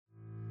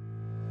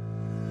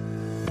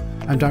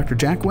I'm Dr.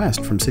 Jack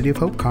West from City of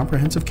Hope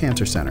Comprehensive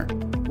Cancer Center.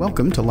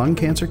 Welcome to Lung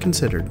Cancer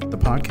Considered, the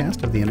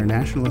podcast of the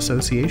International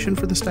Association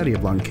for the Study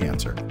of Lung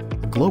Cancer,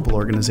 a global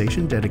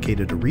organization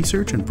dedicated to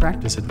research and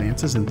practice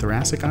advances in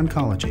thoracic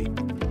oncology.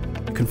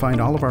 You can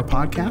find all of our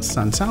podcasts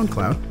on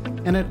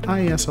SoundCloud and at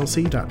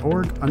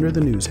iaslc.org under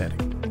the news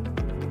heading.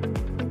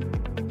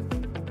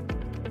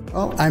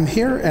 Well, I'm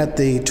here at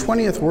the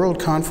 20th World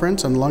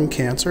Conference on Lung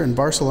Cancer in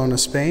Barcelona,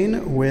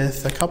 Spain,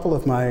 with a couple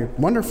of my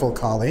wonderful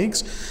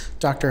colleagues.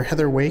 Dr.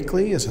 Heather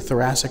Wakeley is a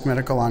thoracic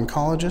medical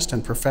oncologist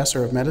and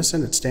professor of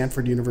medicine at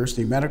Stanford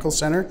University Medical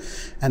Center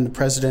and the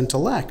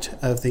president-elect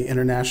of the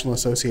International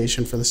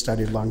Association for the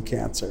Study of Lung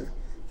Cancer.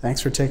 Thanks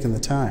for taking the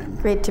time.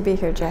 Great to be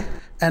here, Jack.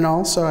 And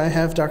also I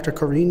have Dr.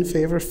 Corinne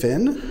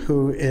Faver-Finn,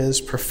 who is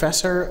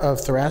professor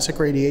of thoracic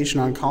radiation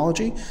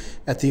oncology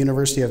at the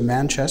University of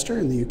Manchester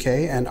in the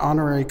UK and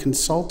honorary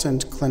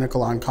consultant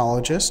clinical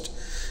oncologist.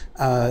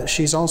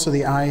 She's also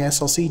the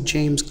IASLC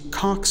James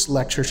Cox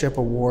Lectureship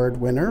Award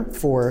winner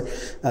for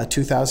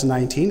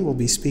 2019. We'll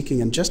be speaking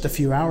in just a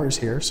few hours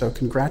here, so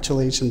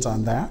congratulations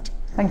on that.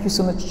 Thank you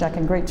so much, Jack,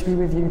 and great to be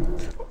with you.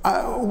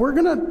 We're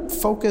going to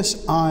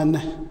focus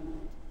on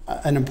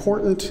an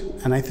important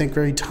and I think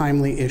very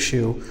timely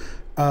issue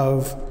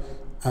of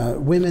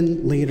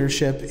women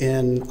leadership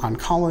in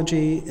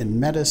oncology, in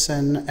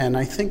medicine, and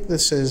I think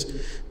this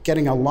is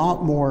getting a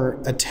lot more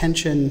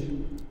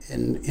attention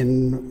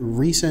in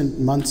recent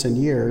months and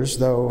years,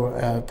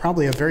 though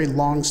probably a very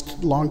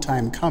long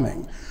time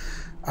coming.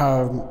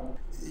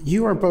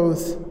 You are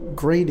both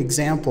great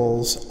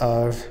examples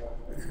of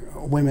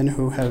women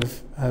who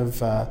have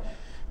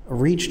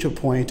reached a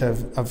point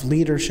of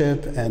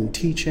leadership and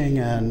teaching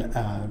and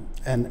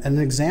an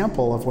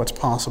example of what's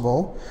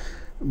possible.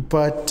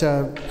 But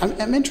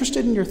I'm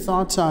interested in your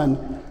thoughts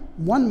on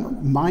one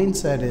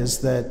mindset is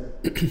that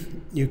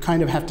you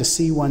kind of have to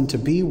see one to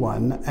be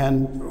one,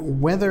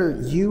 and whether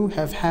you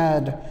have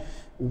had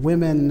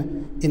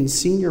women in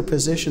senior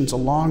positions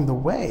along the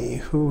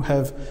way who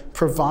have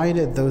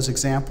provided those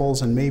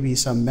examples and maybe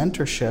some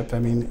mentorship. I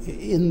mean,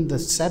 in the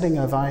setting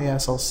of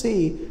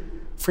IASLC,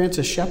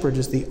 Frances Shepard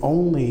is the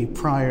only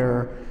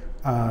prior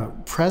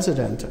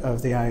president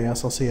of the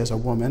IASLC as a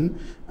woman,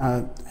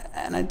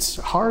 and it's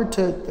hard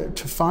to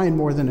find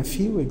more than a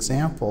few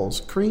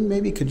examples. Corinne,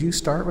 maybe could you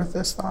start with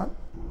this thought?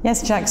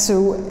 Yes, Jack.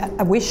 So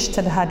I wished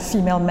I'd had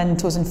female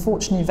mentors.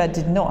 Unfortunately, that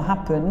did not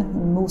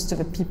happen. Most of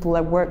the people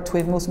I worked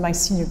with, most of my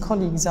senior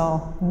colleagues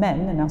are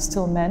men and are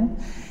still men.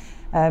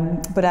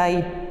 But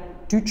I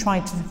do try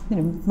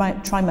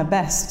to, try my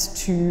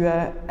best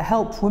to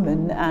help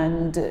women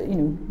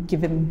and,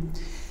 give them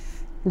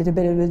a little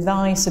bit of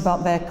advice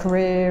about their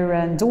career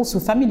and also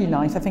family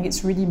life. I think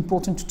it's really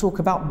important to talk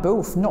about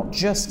both, not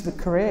just the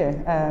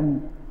career.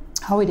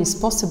 How it is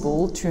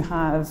possible to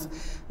have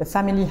a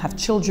family, have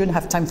children,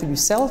 have time for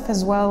yourself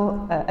as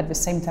well, at the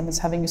same time as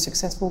having a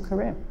successful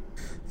career.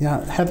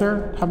 Yeah,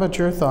 Heather, how about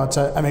your thoughts?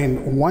 I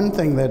mean, one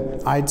thing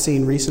that I'd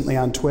seen recently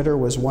on Twitter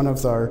was one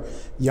of our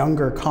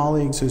younger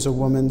colleagues who's a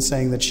woman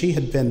saying that she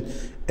had been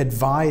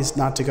advised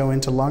not to go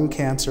into lung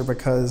cancer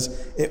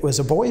because it was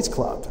a boys'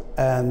 club.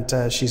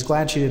 And she's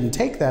glad she didn't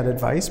take that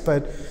advice,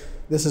 but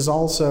this is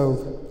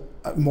also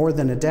more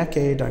than a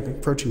decade,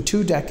 approaching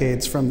 2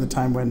 decades from the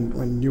time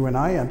when you and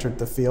I entered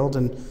the field.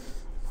 And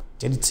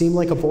did it seem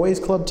like a boys'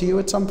 club to you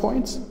at some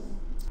points?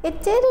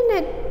 It did and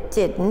it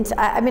didn't.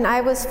 I mean,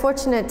 I was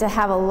fortunate to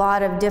have a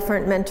lot of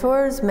different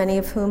mentors, many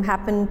of whom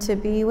happened to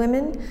be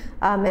women.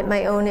 At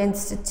my own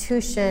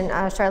institution,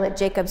 Charlotte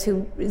Jacobs,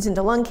 who isn't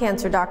a lung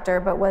cancer doctor,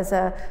 but was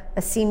a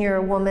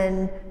senior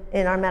woman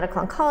in our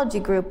medical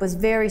oncology group, was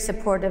very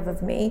supportive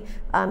of me,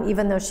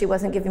 even though she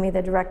wasn't giving me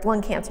the direct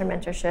lung cancer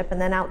mentorship. And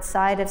then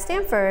outside of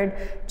Stanford,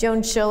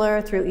 Joan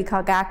Schiller through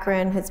ECOG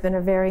Akron has been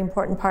a very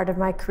important part of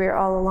my career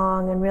all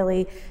along, and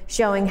really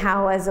showing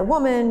how as a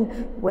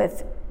woman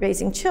with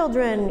raising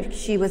children,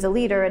 she was a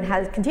leader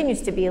and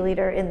continues to be a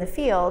leader in the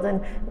field, and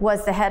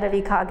was the head of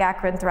ECOG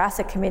Akron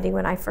Thoracic Committee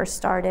when I first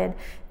started.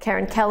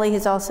 Karen Kelly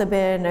has also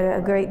been a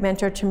great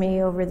mentor to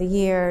me over the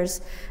years.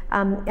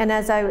 And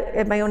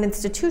at my own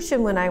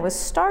institution when I was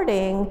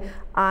starting,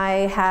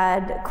 I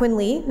had Quinn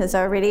Lee as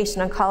our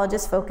radiation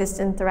oncologist focused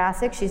in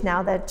thoracic. She's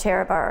now the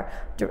chair of our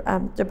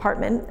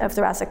department of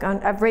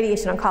of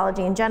radiation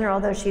oncology in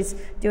general, though she's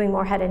doing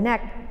more head and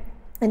neck.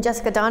 And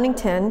Jessica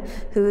Donington,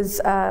 who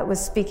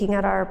was speaking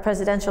at our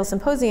presidential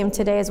symposium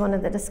today as one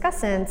of the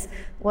discussants,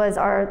 was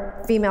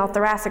our female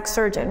thoracic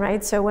surgeon,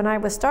 right? So when I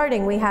was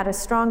starting, we had a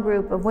strong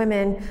group of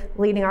women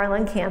leading our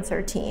lung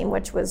cancer team,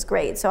 which was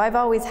great. So I've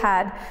always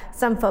had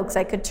some folks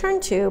I could turn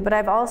to, but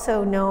I've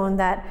also known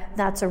that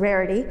that's a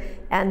rarity.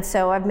 And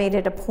so I've made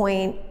it a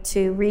point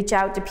to reach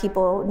out to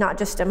people, not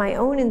just in my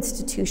own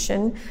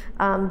institution,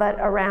 but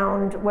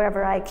around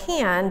wherever I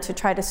can, to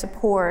try to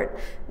support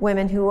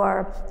women who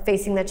are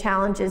facing the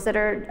challenges that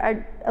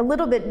are a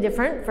little bit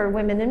different for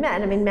women and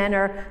men. I mean, men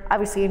are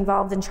obviously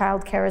involved in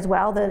childcare as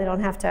well, though they don't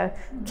have to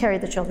carry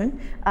the children.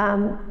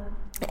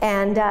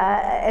 And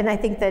I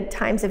think that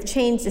times have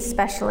changed,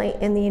 especially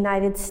in the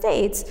United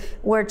States,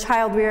 where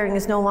child rearing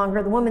is no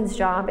longer the woman's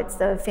job, it's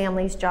the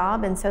family's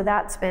job. And so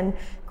that's been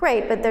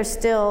great, but there's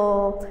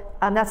still,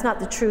 that's not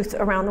the truth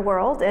around the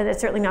world, and it's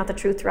certainly not the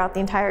truth throughout the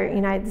entire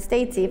United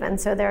States even.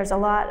 So there's a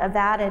lot of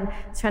that, and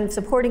kind of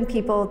supporting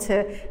people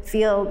to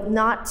feel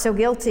not so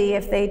guilty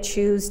if they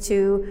choose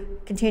to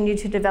continue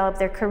to develop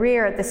their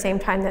career at the same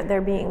time that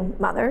they're being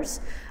mothers.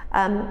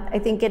 I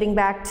think getting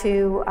back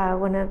to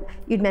when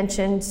you'd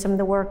mentioned some of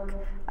the work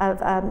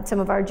of some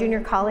of our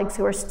junior colleagues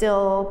who are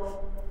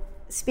still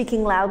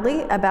speaking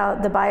loudly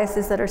about the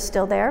biases that are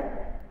still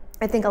there.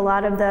 I think a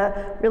lot of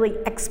the really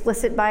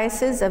explicit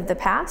biases of the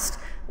past,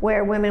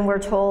 where women were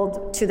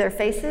told to their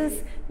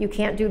faces, you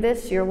can't do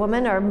this, you're a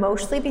woman, are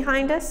mostly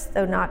behind us,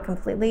 though not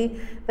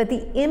completely. But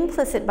the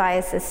implicit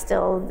bias is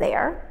still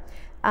there.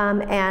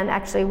 And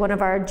actually one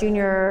of our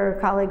junior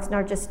colleagues,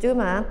 Narjis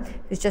Duma,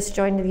 who's just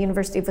joined the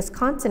University of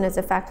Wisconsin as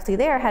a faculty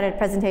there, had a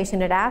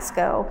presentation at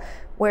ASCO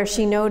where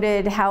she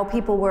noted how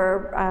people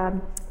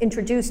were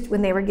introduced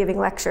when they were giving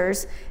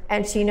lectures.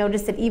 And she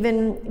noticed that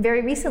even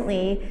very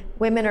recently,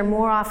 women are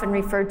more often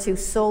referred to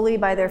solely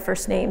by their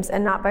first names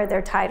and not by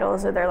their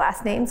titles or their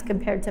last names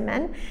compared to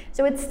men.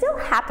 So it's still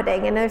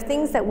happening, and there are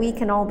things that we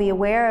can all be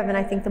aware of, and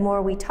I think the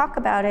more we talk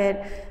about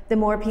it, the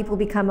more people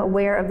become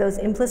aware of those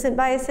implicit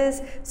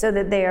biases, so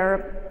that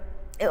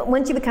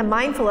once you become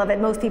mindful of it,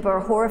 most people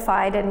are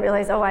horrified and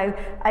realize, oh,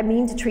 I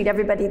mean to treat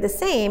everybody the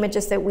same, it's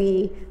just that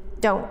we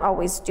don't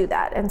always do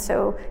that. And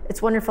so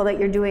it's wonderful that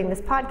you're doing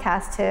this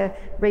podcast to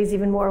raise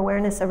even more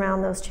awareness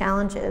around those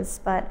challenges.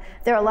 But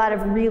there are a lot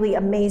of really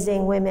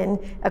amazing women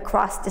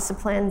across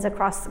disciplines,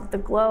 across the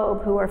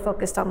globe, who are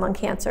focused on lung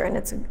cancer, and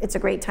it's a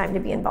great time to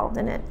be involved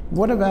in it.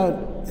 What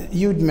about,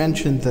 you'd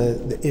mentioned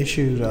the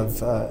issue of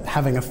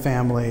having a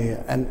family,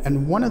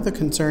 and one of the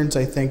concerns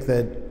I think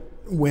that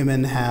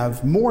women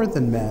have more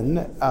than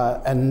men,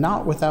 and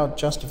not without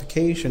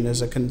justification,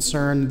 is a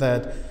concern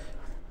that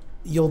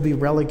you'll be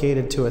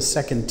relegated to a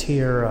second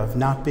tier of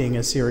not being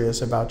as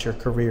serious about your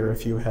career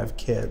if you have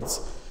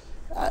kids.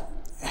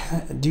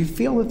 Do you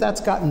feel that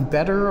that's gotten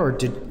better, or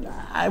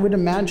I would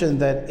imagine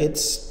that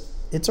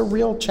it's a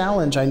real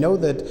challenge. I know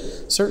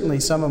that certainly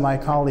some of my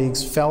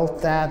colleagues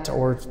felt that,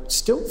 or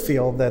still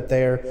feel that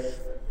they're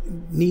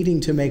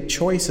needing to make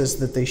choices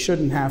that they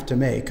shouldn't have to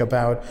make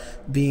about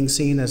being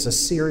seen as a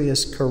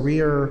serious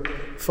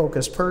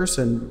career-focused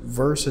person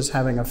versus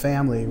having a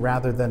family,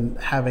 rather than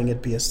having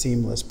it be a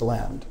seamless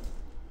blend.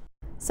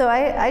 So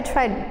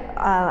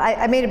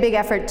I made a big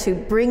effort to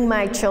bring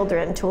my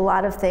children to a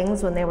lot of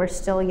things when they were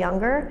still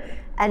younger,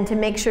 and to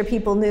make sure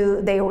people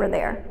knew they were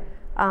there.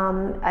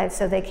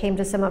 So they came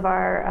to some of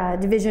our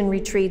division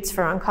retreats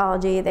for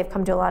oncology. They've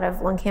come to a lot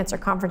of lung cancer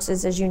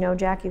conferences, as you know,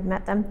 Jack, you've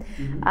met them.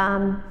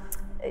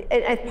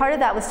 Mm-hmm. Part of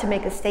that was to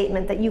make a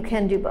statement that you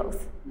can do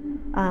both.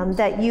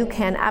 That you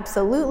can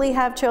absolutely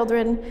have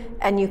children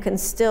and you can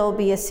still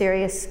be a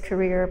serious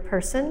career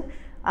person.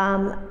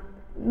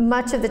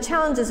 Much of the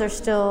challenges are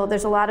still,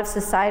 there's a lot of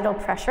societal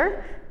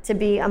pressure to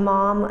be a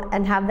mom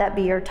and have that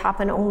be your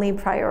top and only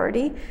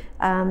priority.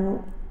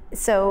 But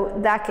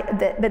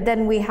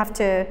then we have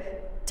to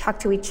talk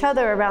to each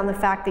other around the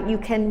fact that you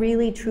can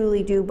really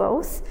truly do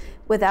both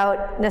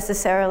without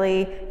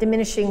necessarily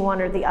diminishing one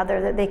or the other,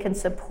 that they can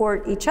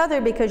support each other,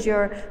 because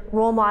you're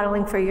role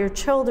modeling for your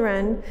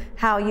children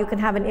how you can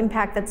have an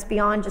impact that's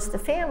beyond just the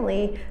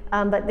family,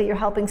 but that you're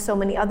helping so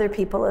many other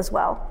people as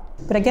well.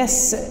 But I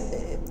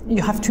guess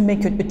you have to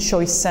make a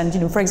choice,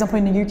 and for example,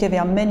 in the UK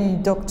there are many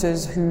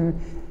doctors who,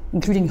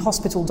 including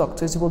hospital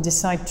doctors, who will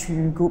decide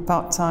to go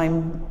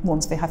part-time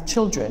once they have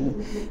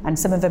children, and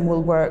some of them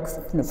will work,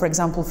 for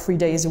example, 3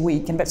 days a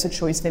week, and that's a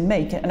choice they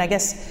make. And I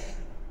guess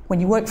when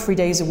you work 3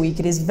 days a week,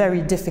 it is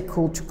very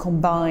difficult to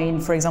combine,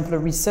 for example, a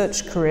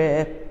research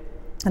career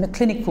and a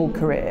clinical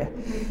career.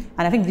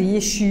 And I think the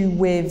issue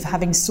with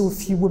having so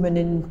few women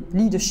in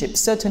leadership,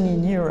 certainly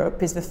in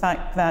Europe, is the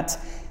fact that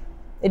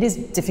it is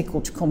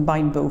difficult to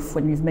combine both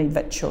when you've made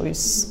that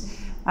choice.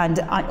 And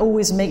I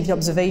always make the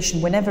observation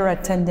whenever I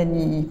attend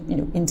any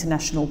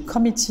international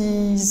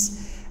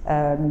committees,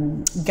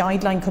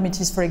 guideline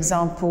committees, for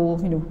example,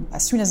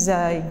 as soon as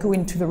I go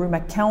into the room,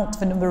 I count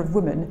the number of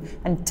women,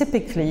 and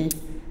typically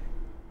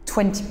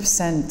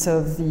 20%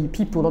 of the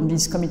people on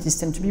these committees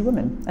tend to be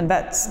women, and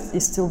that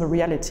is still the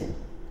reality.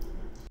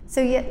 So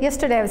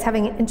yesterday I was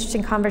having an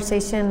interesting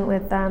conversation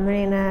with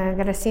Marina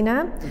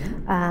Gracina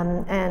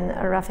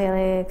and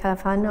Raffaele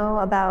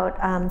Califano about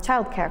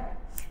childcare,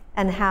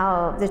 and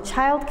how the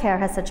childcare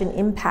has such an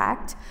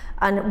impact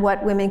on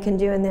what women can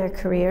do in their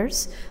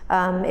careers.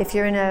 If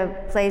you're in a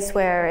place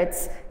where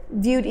it's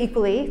viewed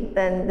equally,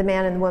 then the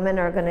man and the woman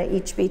are going to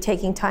each be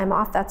taking time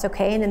off, that's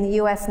okay. And in the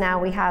US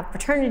now we have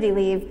paternity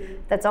leave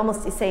that's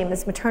almost the same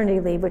as maternity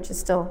leave, which is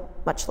still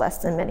much less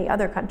than many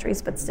other countries,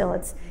 but still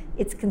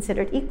it's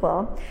considered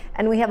equal.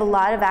 And we have a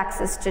lot of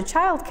access to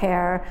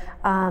childcare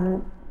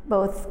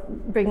both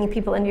bringing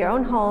people into your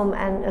own home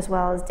and as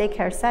well as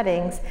daycare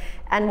settings.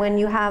 And when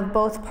you have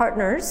both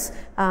partners,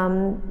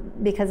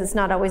 because it's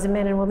not always a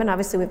man and woman,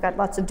 obviously we've got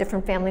lots of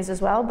different families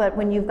as well, but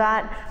when you've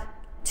got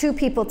two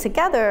people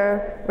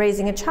together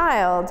raising a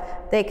child,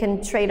 they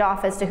can trade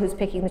off as to who's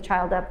picking the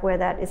child up where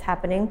that is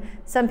happening.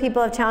 Some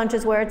people have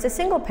challenges where it's a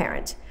single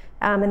parent.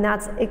 And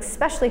that's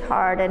especially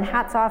hard, and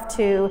hats off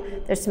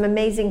to, there's some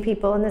amazing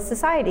people in this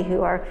society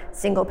who are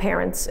single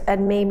parents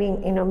and maybe,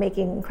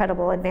 making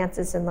incredible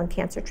advances in lung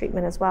cancer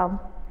treatment as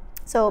well.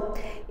 So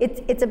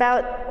it's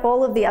about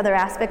all of the other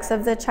aspects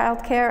of the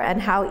child care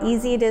and how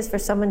easy it is for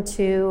someone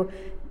to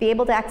be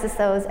able to access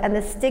those, and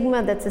the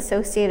stigma that's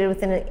associated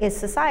within a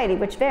society,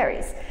 which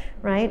varies,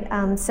 right?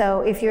 So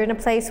if you're in a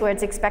place where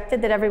it's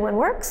expected that everyone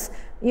works,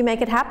 you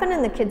make it happen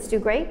and the kids do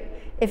great.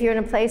 If you're in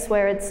a place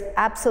where it's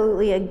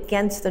absolutely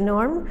against the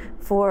norm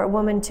for a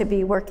woman to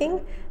be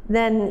working,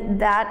 then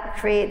that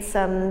creates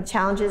some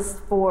challenges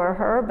for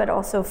her, but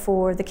also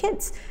for the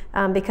kids,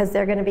 because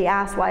they're going to be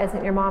asked, why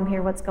isn't your mom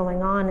here, what's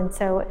going on? And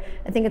so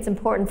I think it's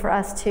important for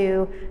us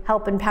to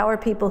help empower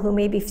people who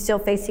may be still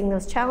facing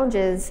those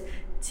challenges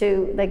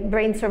to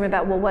brainstorm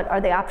about, well, what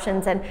are the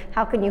options and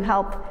how can you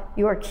help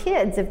your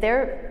kids if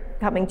they're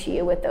coming to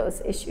you with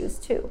those issues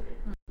too?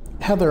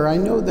 Heather, I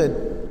know that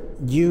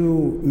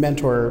you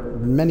mentor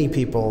many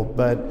people,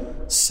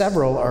 but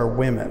several are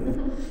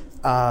women.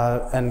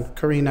 And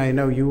Karina, I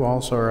know you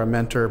also are a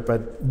mentor,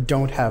 but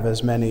don't have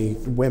as many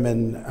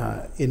women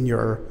in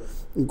your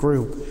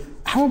group.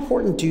 How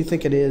important do you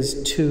think it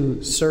is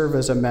to serve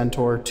as a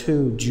mentor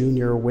to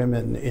junior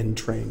women in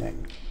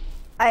training?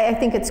 I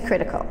think it's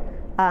critical.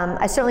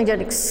 I certainly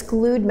don't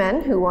exclude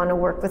men who want to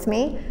work with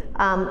me,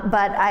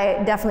 but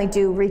I definitely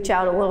do reach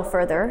out a little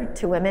further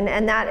to women,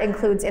 and that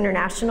includes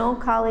international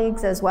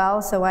colleagues as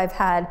well. So I've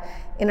had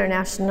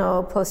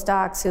international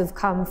postdocs who've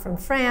come from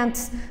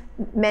France,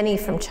 many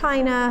from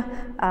China,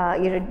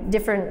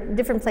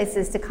 different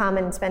places to come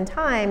and spend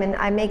time, and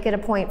I make it a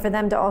point for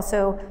them to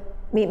also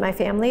meet my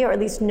family, or at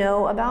least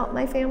know about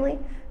my family.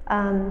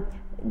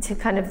 To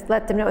kind of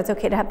let them know it's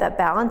okay to have that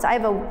balance. I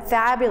have a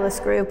fabulous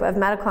group of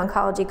medical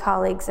oncology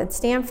colleagues at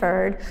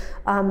Stanford.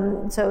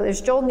 So there's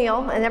Joel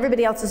Neal, and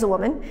everybody else is a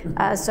woman.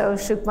 So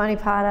Shukmani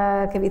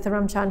Pada, Kavitha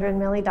Ramchandran,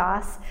 Millie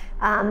Das.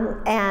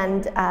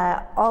 And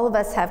all of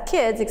us have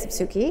kids, except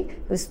Suki,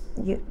 who's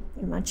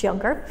much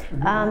younger.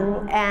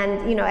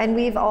 And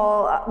we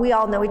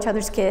all know each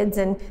other's kids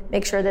and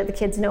make sure that the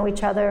kids know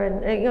each other,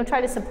 and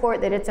try to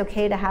support that it's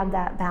okay to have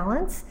that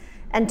balance.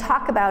 And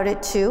talk about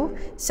it too.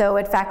 So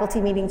at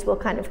faculty meetings, we'll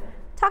kind of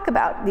talk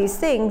about these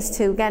things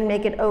to, again,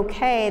 make it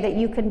okay that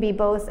you can be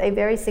both a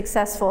very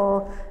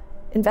successful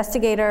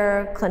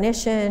investigator,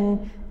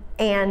 clinician,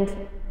 and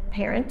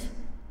parent.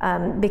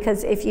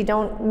 Because if you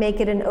don't make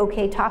it an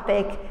okay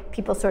topic,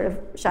 people sort of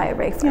shy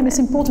away from it. And it's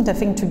important, I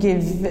think, to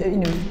give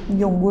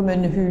young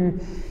women who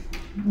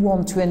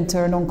want to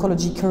enter an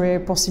oncology career,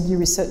 possibly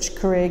research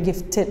career,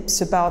 give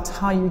tips about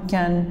how you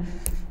can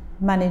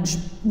manage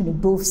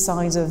both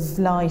sides of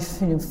life,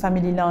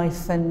 family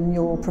life and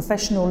your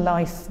professional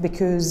life,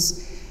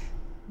 because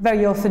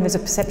very often there's a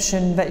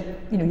perception that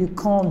you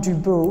can't do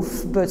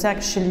both, but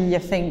actually I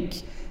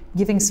think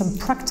giving some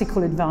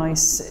practical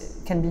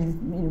advice can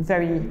be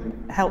very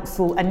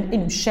helpful,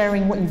 and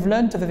sharing what you've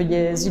learned over the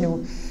years.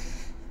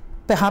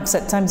 Perhaps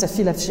at times I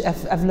feel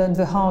I've learned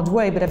the hard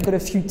way, but I've got a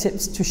few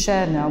tips to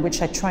share now,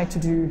 which I try to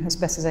do as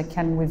best as I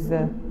can with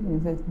the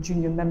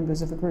junior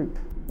members of the group.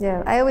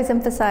 Yeah, I always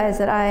emphasize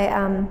that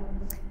I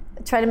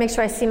try to make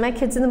sure I see my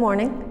kids in the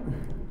morning,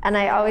 and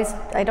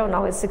I don't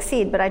always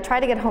succeed, but I try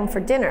to get home for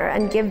dinner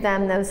and give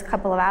them those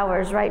couple of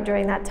hours right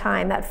during that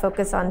time, that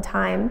focus on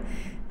time.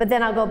 But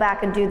then I'll go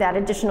back and do that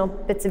additional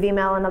bits of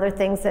email and other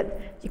things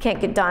that you can't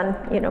get done.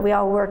 We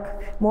all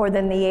work more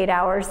than the 8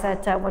 hours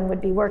that one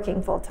would be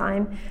working full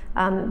time.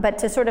 But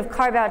to sort of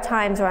carve out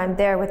times where I'm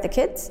there with the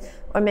kids,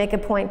 or make a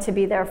point to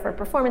be there for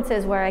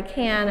performances where I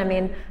can. I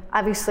mean,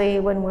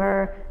 obviously when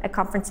we're at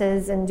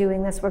conferences and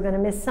doing this, we're going to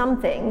miss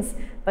some things,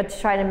 but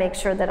to try to make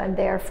sure that I'm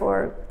there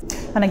for.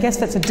 And I guess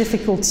that's a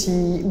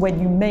difficulty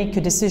when you make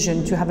a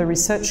decision to have a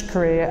research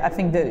career. I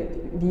think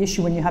the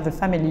issue when you have a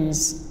family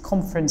is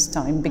conference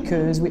time,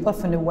 because we're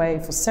often away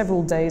for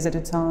several days at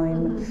a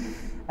time.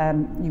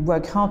 You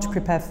work hard to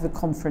prepare for the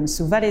conference,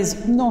 so that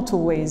is not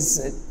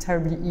always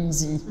terribly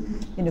easy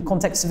in the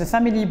context of a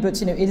family,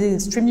 but it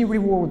is extremely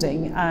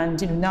rewarding.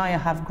 And now I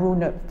have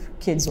grown-up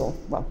kids, or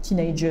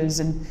teenagers,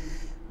 and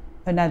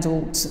an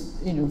adult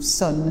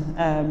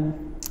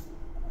son.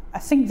 I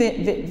think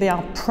they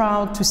are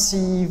proud to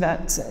see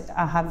that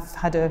I have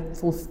had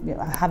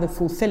a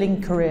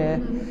fulfilling career.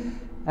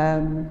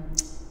 And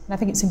I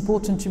think it's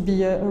important to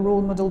be a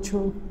role model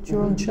to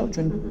your own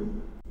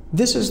children.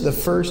 This is the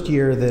first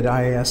year that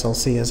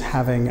IASLC is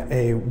having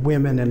a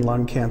Women in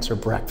Lung Cancer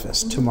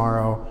breakfast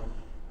tomorrow.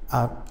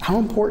 How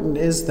important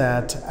is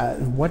that?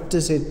 What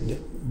does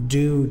it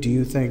do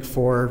you think,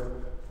 for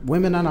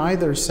women on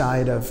either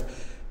side of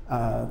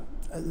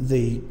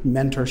the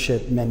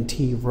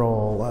mentorship-mentee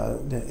role?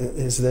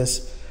 Is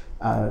this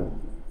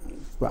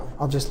well,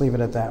 I'll just leave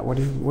it at that. What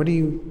do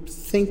you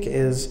think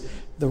is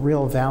the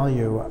real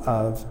value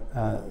of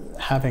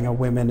having a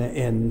Women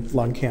in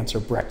Lung Cancer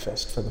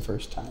breakfast for the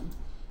first time?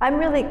 I'm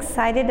really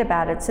excited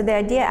about it. So the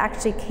idea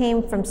actually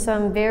came from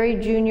some very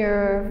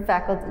junior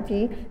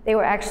faculty. They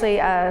were actually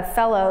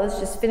fellows,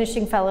 just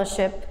finishing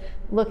fellowship,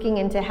 looking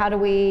into how do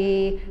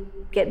we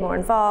get more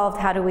involved,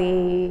 how do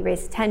we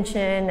raise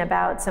attention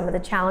about some of the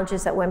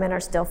challenges that women are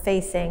still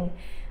facing.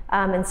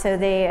 And so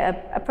they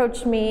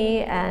approached me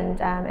and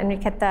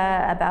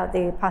Enriqueta about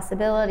the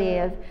possibility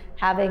of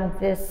having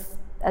this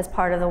as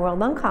part of the World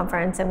Lung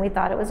Conference, and we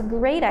thought it was a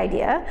great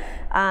idea.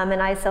 And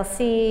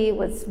ISLC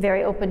was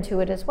very open to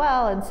it as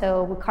well, and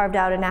so we carved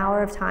out an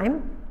hour of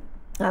time,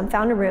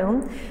 found a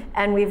room,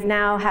 and we've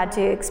now had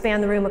to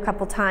expand the room a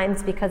couple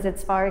times because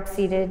it's far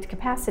exceeded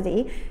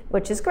capacity,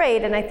 which is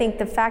great. And I think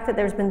the fact that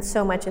there's been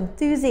so much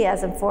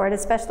enthusiasm for it,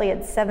 especially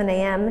at 7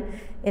 a.m.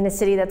 in a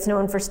city that's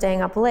known for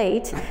staying up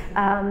late,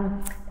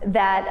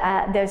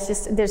 that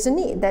there's a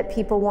need, that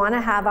people want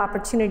to have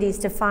opportunities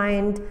to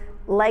find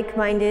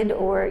like-minded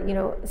or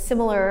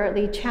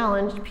similarly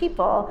challenged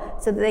people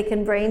so that they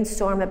can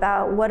brainstorm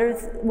about what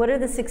are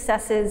the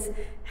successes,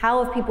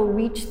 how have people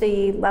reached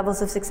the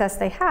levels of success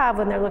they have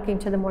when they're looking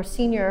to the more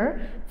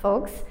senior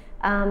folks,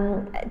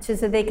 so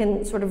they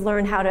can sort of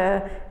learn how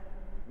to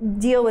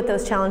deal with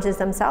those challenges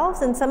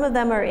themselves. And some of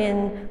them are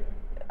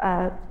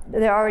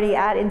they're already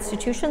at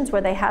institutions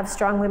where they have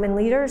strong women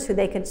leaders who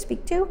they could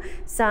speak to.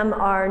 Some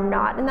are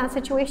not in that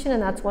situation,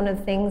 and that's one of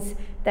the things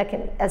that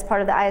can, as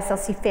part of the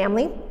ISLC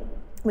family,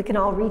 we can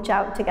all reach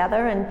out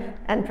together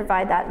and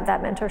provide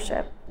that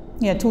mentorship.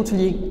 Yeah,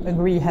 totally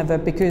agree, Heather,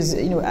 because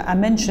I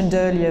mentioned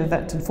earlier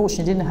that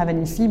unfortunately I didn't have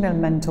any female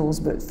mentors,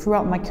 but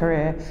throughout my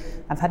career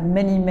I've had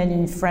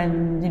many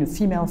friends,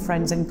 female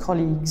friends and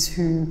colleagues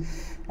who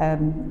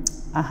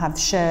I have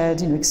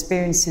shared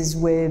experiences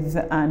with,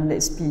 and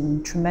it's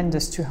been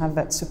tremendous to have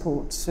that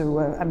support. So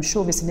I'm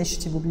sure this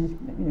initiative will be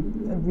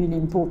a really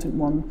important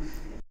one.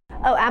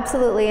 Oh,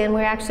 absolutely. And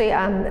we're actually,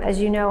 as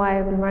you know,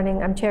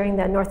 I'm chairing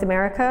the North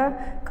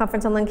America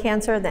Conference on Lung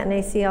Cancer, the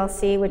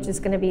NACLC, which is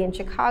going to be in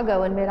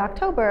Chicago in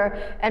mid-October.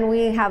 And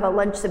we have a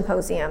lunch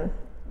symposium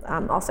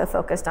also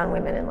focused on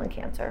women in lung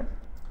cancer.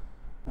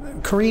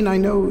 Corinne, I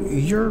know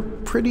you're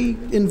pretty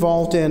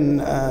involved in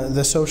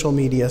the social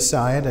media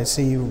side. I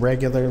see you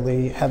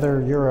regularly.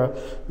 Heather, you're a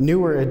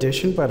newer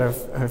addition, but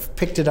have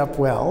picked it up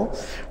well.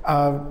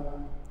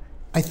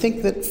 I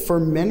think that for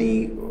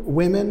many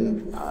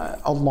women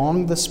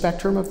along the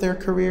spectrum of their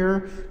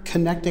career,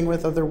 connecting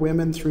with other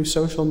women through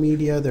social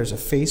media, there's a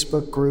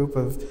Facebook group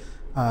of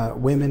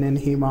women in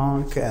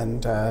HemOnc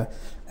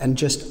and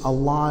just a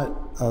lot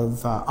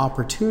of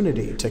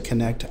opportunity to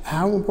connect.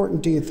 How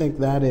important do you think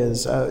that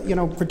is?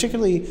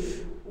 Particularly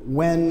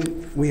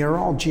when we are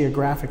all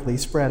geographically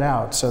spread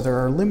out, so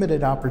there are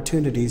limited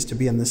opportunities to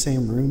be in the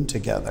same room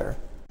together.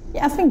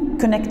 Yeah, I think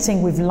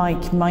connecting with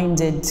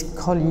like-minded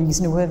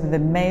colleagues, whether they're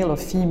male or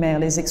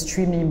female, is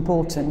extremely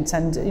important.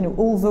 And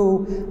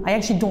although I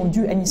actually don't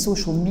do any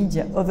social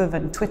media other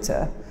than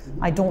Twitter,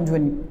 I don't do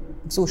any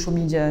social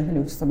media,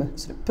 from a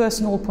sort of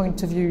personal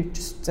point of view.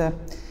 Just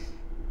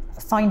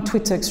find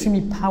Twitter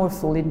extremely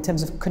powerful in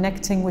terms of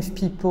connecting with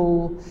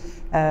people.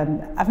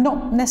 I've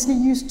not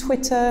necessarily used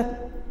Twitter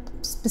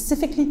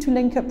specifically to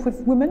link up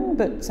with women,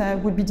 but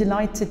would be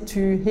delighted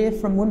to hear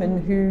from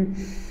women who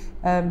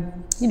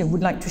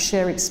would like to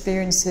share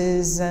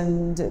experiences,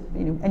 and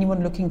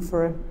anyone looking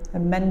for a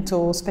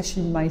mentor,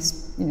 especially my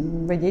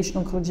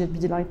radiation oncology, I'd be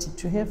delighted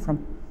to hear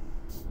from.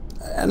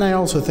 And I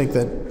also think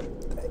that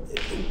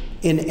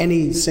in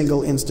any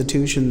single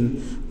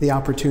institution, the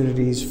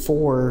opportunities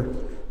for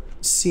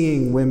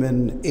seeing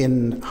women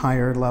in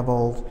higher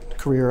level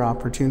career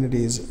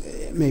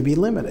opportunities may be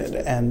limited,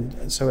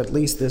 and so at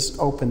least this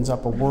opens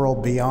up a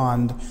world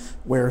beyond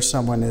where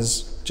someone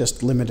is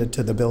just limited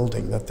to the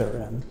building that they're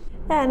in.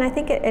 Yeah, and I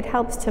think it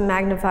helps to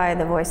magnify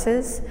the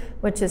voices,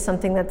 which is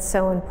something that's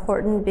so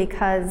important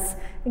because,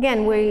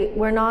 again,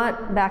 we're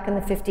not back in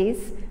the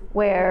 50s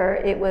where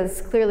it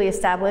was clearly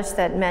established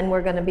that men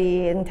were going to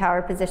be in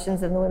power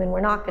positions and the women were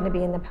not going to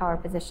be in the power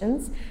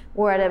positions.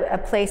 We're at a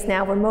place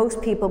now where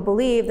most people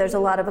believe there's a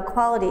lot of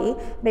equality,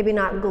 maybe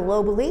not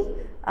globally,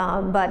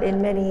 but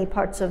in many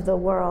parts of the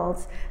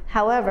world.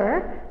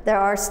 However, there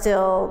are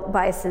still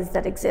biases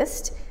that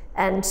exist.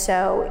 And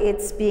so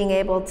it's being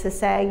able to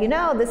say,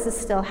 this is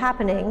still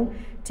happening,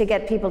 to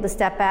get people to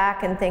step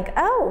back and think,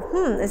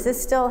 is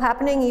this still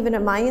happening even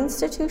at my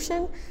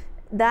institution?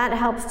 That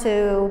helps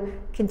to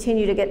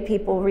continue to get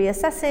people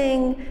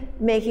reassessing,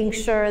 making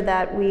sure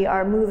that we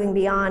are moving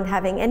beyond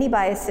having any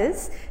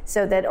biases,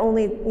 so that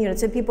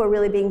so people are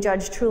really being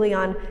judged truly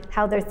on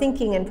how they're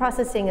thinking and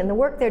processing and the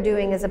work they're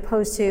doing, as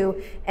opposed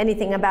to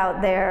anything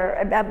about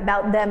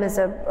them as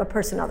a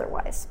person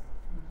otherwise.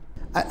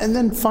 And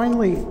then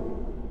finally,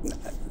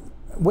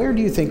 where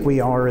do you think we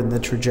are in the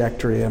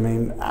trajectory? I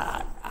mean,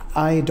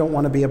 I don't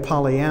want to be a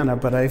Pollyanna,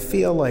 but I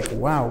feel like,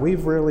 wow,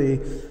 we've really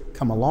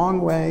come a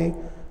long way,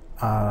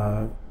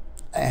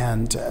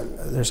 and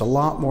there's a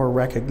lot more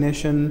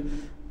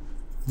recognition.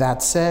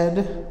 That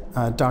said,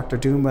 Dr.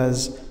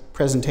 Duma's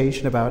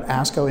presentation about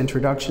ASCO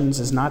introductions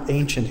is not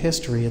ancient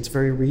history, it's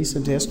very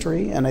recent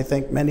history, and I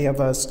think many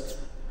of us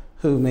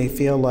who may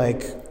feel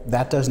like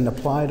that doesn't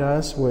apply to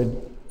us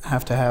would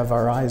have to have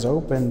our eyes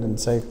opened and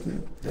say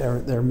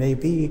there may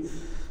be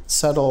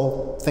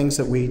subtle things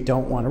that we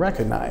don't want to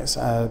recognize.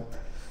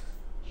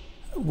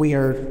 We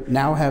are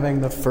now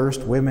having the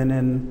first women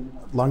in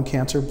lung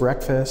cancer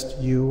breakfast.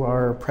 You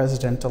are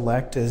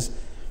president-elect.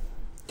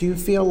 Do you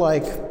feel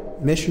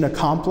like mission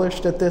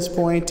accomplished at this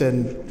point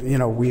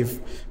and, we've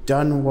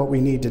done what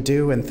we need to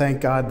do and thank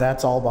God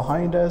that's all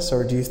behind us?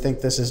 Or do you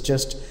think this is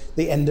just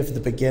the end of the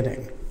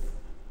beginning?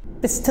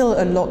 There's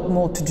still a lot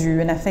more to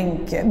do, and I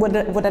think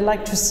what I'd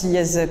like to see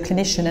as a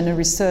clinician and a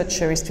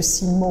researcher is to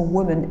see more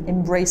women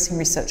embracing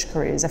research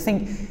careers. I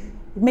think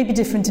it may be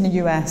different in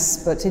the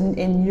US, but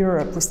in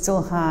Europe we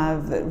still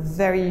have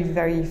very,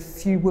 very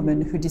few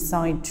women who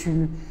decide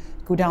to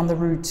go down the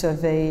route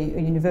of a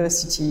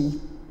university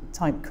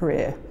type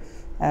career.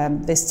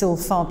 There's still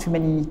far too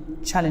many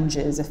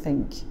challenges, I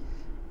think.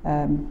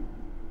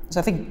 So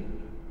I think,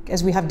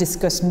 as we have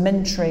discussed,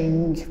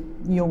 mentoring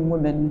young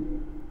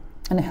women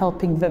and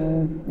helping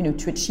them,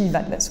 to achieve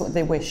that's what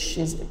they wish,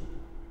 is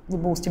the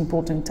most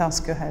important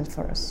task ahead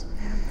for us.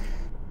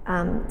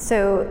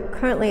 So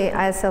currently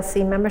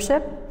IASLC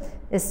membership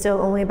is still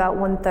only about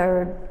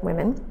 1/3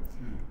 women.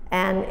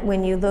 And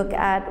when you look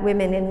at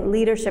women in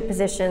leadership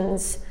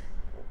positions,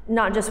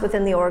 not just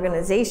within the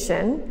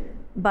organization,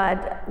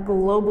 but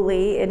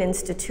globally in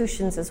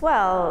institutions as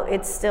well,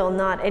 it's still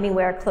not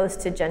anywhere close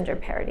to gender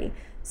parity.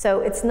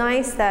 So it's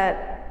nice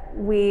that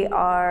we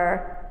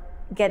are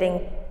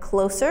getting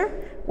closer,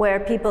 where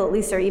people at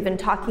least are even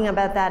talking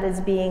about that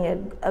as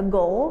being a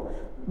goal,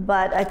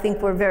 but I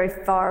think we're very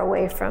far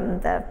away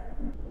from the...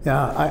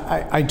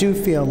 Yeah, I do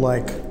feel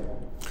like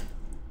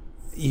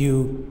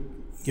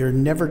you're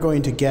never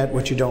going to get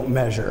what you don't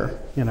measure.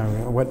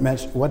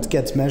 What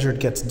gets measured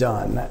gets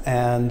done.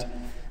 And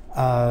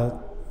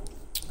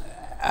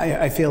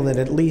I feel that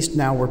at least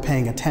now we're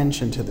paying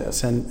attention to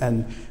this,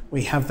 and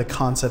we have the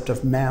concept of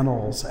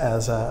manels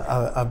as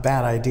a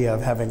bad idea,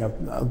 of having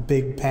a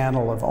big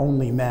panel of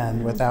only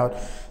men without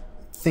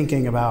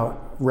thinking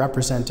about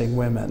representing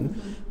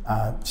women.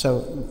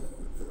 So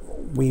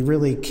we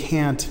really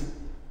can't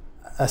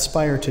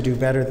aspire to do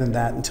better than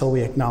that until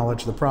we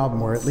acknowledge the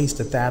problem. We're at least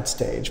at that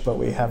stage, but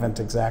we haven't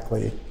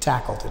exactly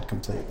tackled it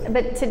completely.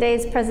 But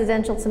today's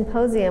presidential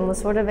symposium was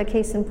sort of a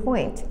case in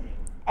point.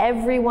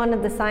 Every one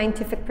of the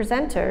scientific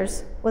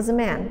presenters was a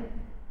man.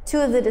 2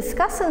 of the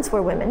discussants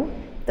were women.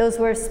 Those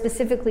were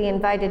specifically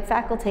invited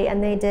faculty,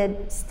 and they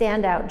did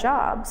standout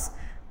jobs.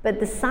 But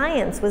the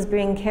science was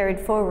being carried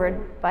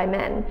forward by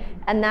men.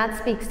 And that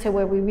speaks to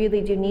where we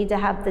really do need to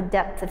have the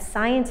depth of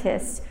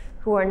scientists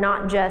who are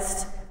not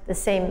just the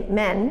same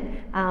men,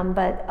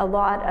 but a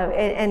lot of,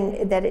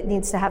 and that it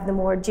needs to have the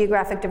more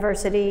geographic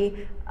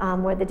diversity,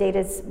 where the data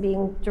is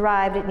being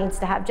derived. It needs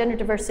to have gender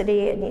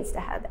diversity. It needs to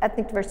have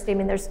ethnic diversity. I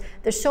mean, there's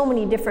so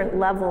many different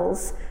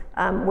levels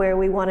where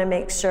we want to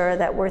make sure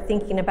that we're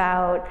thinking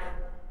about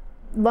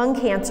lung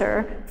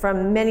cancer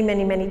from many,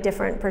 many, many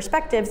different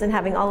perspectives, and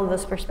having all of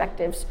those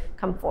perspectives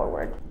come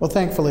forward. Well,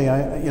 thankfully,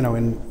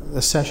 in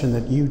the session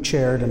that you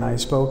chaired and I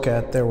spoke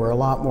at, there were a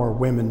lot more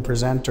women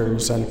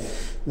presenters, and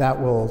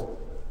that will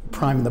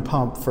prime the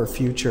pump for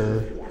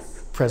future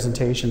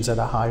presentations at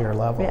a higher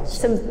level. Yeah,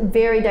 some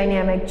very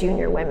dynamic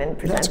junior women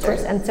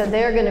presenters, and so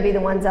they're going to be the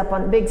ones up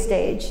on the big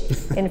stage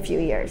in a few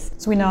years.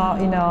 So in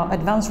our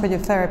advanced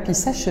radiotherapy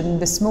session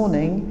this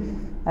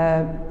morning,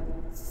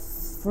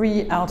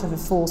 3 out of the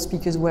 4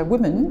 speakers were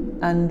women,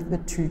 and the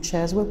 2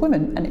 chairs were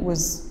women, and it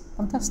was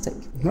fantastic.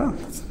 Well,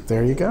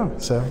 there you go.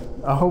 So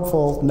a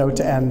hopeful note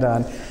to end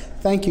on.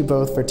 Thank you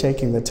both for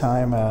taking the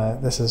time.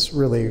 This is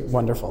really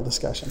wonderful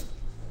discussion.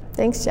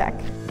 Thanks, Jack.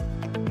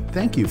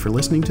 Thank you for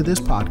listening to this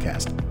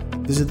podcast.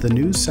 Visit the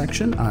news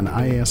section on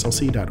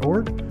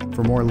iaslc.org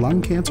for more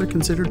Lung Cancer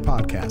Considered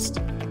podcasts.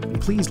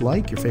 And please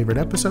like your favorite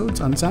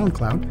episodes on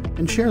SoundCloud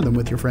and share them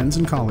with your friends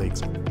and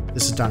colleagues.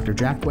 This is Dr.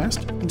 Jack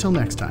West. Until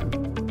next time.